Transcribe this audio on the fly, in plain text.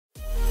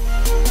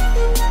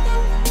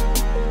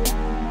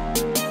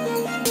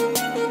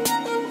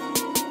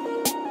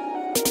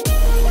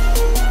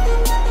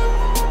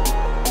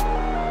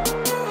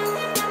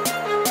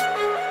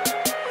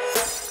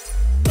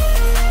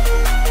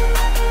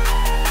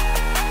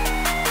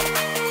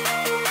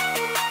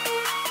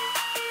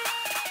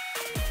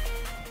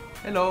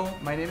Hello,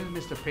 my name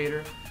is Mr.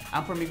 Prater.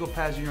 I'm from Eagle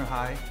Pass Junior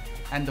High,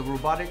 and the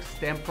Robotics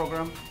STEM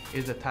program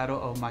is the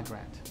title of my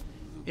grant.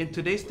 In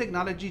today's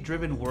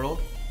technology-driven world,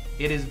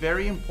 it is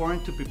very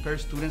important to prepare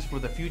students for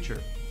the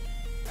future.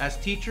 As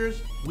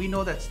teachers, we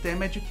know that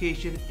STEM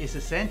education is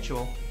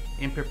essential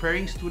in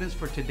preparing students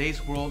for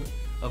today's world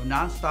of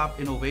non-stop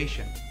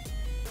innovation.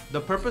 The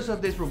purpose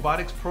of this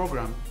robotics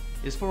program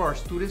is for our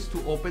students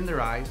to open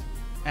their eyes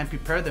and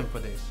prepare them for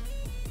this.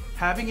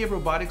 Having a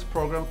robotics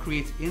program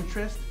creates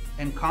interest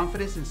and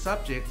confidence in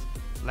subjects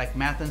like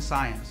math and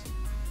science,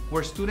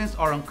 where students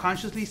are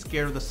unconsciously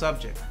scared of the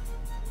subject.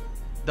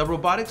 The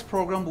robotics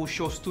program will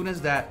show students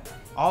that,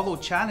 although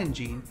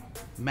challenging,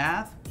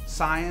 math,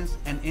 science,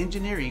 and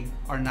engineering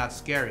are not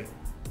scary.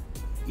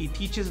 It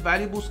teaches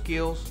valuable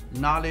skills,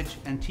 knowledge,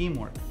 and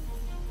teamwork.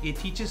 It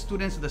teaches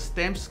students the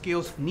STEM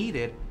skills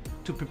needed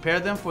to prepare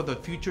them for the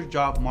future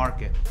job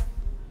market.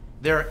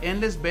 There are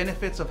endless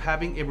benefits of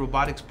having a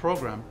robotics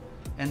program,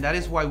 and that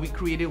is why we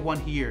created one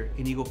here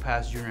in Eagle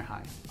Pass Junior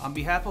High. On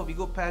behalf of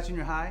Eagle Pass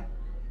Junior High,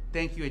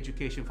 thank you,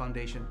 Education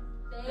Foundation.